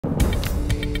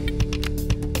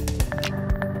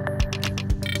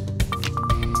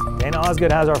Dana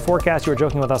Osgood has our forecast. You were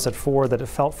joking with us at 4 that it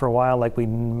felt for a while like we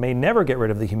may never get rid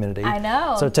of the humidity. I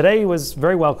know. So today was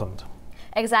very welcomed.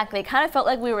 Exactly. It kind of felt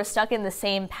like we were stuck in the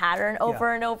same pattern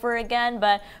over and over again,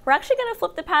 but we're actually going to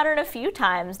flip the pattern a few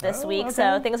times this week,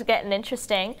 so things are getting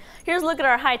interesting. Here's a look at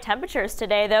our high temperatures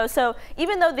today, though. So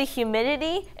even though the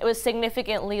humidity it was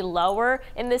significantly lower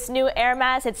in this new air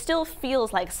mass, it still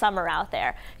feels like summer out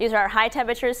there. These are our high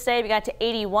temperatures today. We got to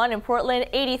 81 in Portland,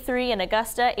 83 in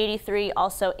Augusta, 83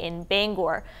 also in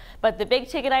Bangor. But the big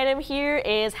ticket item here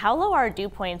is how low our dew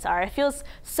points are. It feels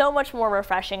so much more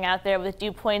refreshing out there with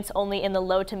dew points only in the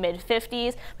low to mid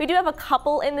 50s. We do have a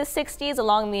couple in the 60s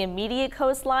along the immediate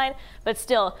coastline, but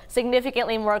still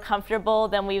significantly more comfortable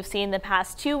than we've seen the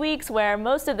past 2 weeks, where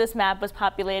most of this map was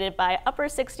populated by upper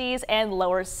 60s and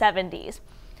lower 70s.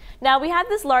 Now we have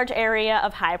this large area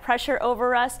of high pressure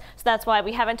over us, so that's why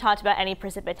we haven't talked about any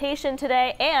precipitation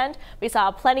today, and we saw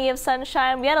plenty of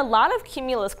sunshine. We had a lot of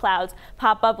cumulus clouds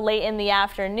pop up late in the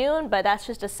afternoon, but that's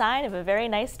just a sign of a very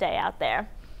nice day out there.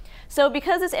 So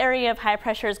because this area of high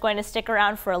pressure is going to stick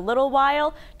around for a little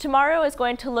while, tomorrow is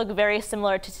going to look very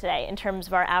similar to today in terms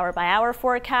of our hour-by-hour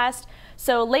forecast.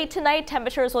 So late tonight,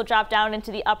 temperatures will drop down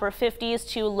into the upper 50s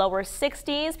to lower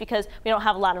 60s because we don't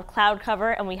have a lot of cloud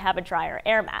cover and we have a drier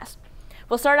air mass.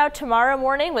 We'll start out tomorrow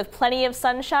morning with plenty of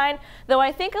sunshine, though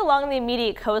I think along the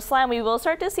immediate coastline we will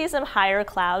start to see some higher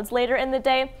clouds later in the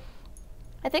day.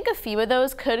 I think a few of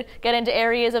those could get into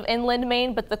areas of inland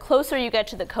Maine, but the closer you get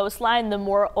to the coastline, the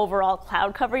more overall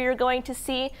cloud cover you're going to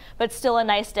see, but still a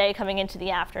nice day coming into the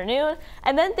afternoon.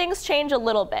 And then things change a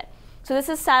little bit. So this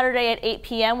is Saturday at 8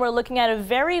 p.m. We're looking at a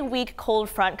very weak cold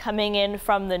front coming in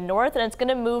from the north, and it's going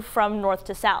to move from north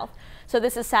to south. So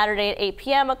this is Saturday at 8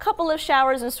 p.m. A couple of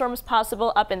showers and storms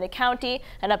possible up in the county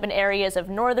and up in areas of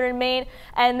northern Maine.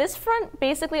 And this front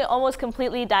basically almost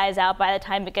completely dies out by the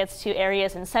time it gets to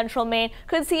areas in central Maine.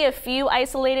 Could see a few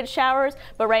isolated showers,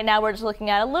 but right now we're just looking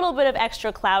at a little bit of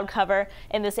extra cloud cover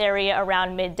in this area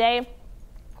around midday.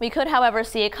 We could, however,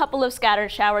 see a couple of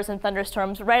scattered showers and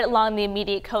thunderstorms right along the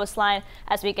immediate coastline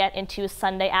as we get into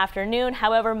Sunday afternoon.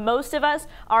 However, most of us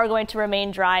are going to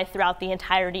remain dry throughout the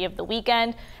entirety of the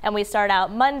weekend, and we start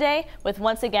out Monday with,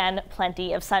 once again,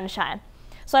 plenty of sunshine.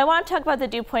 So I want to talk about the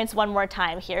dew points one more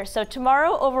time here. So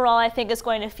tomorrow overall I think is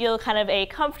going to feel kind of a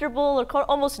comfortable or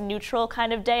almost neutral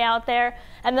kind of day out there.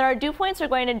 And then our dew points are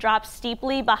going to drop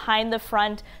steeply behind the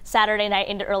front Saturday night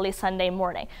into early Sunday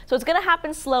morning. So it's going to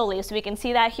happen slowly, so we can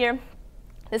see that here.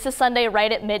 This is Sunday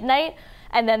right at midnight.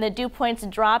 And then the dew points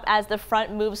drop as the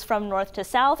front moves from north to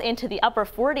south into the upper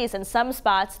 40s in some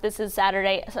spots. This is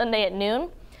Sunday at noon.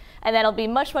 And then it'll be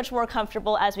much more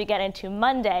comfortable as we get into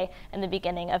Monday and the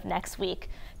beginning of next week.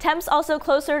 Temps also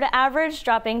closer to average,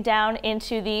 dropping down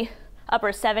into the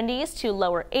upper 70s to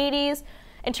lower 80s.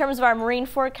 In terms of our marine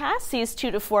forecast, seas 2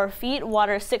 to 4 feet,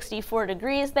 water 64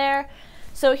 degrees there.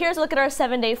 So here's a look at our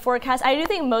 7-day forecast. I do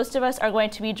think most of us are going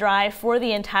to be dry for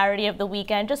the entirety of the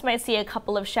weekend. Just might see a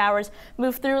couple of showers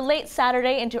move through late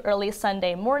Saturday into early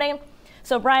Sunday morning.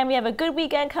 So Brian, we have a good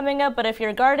weekend coming up, but if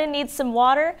your garden needs some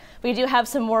water, we do have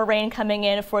some more rain coming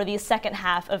in for the second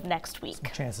half of next week.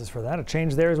 Some chances for that. A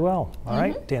change there as well. All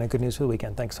right, Dana, good news for the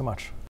weekend. Thanks so much.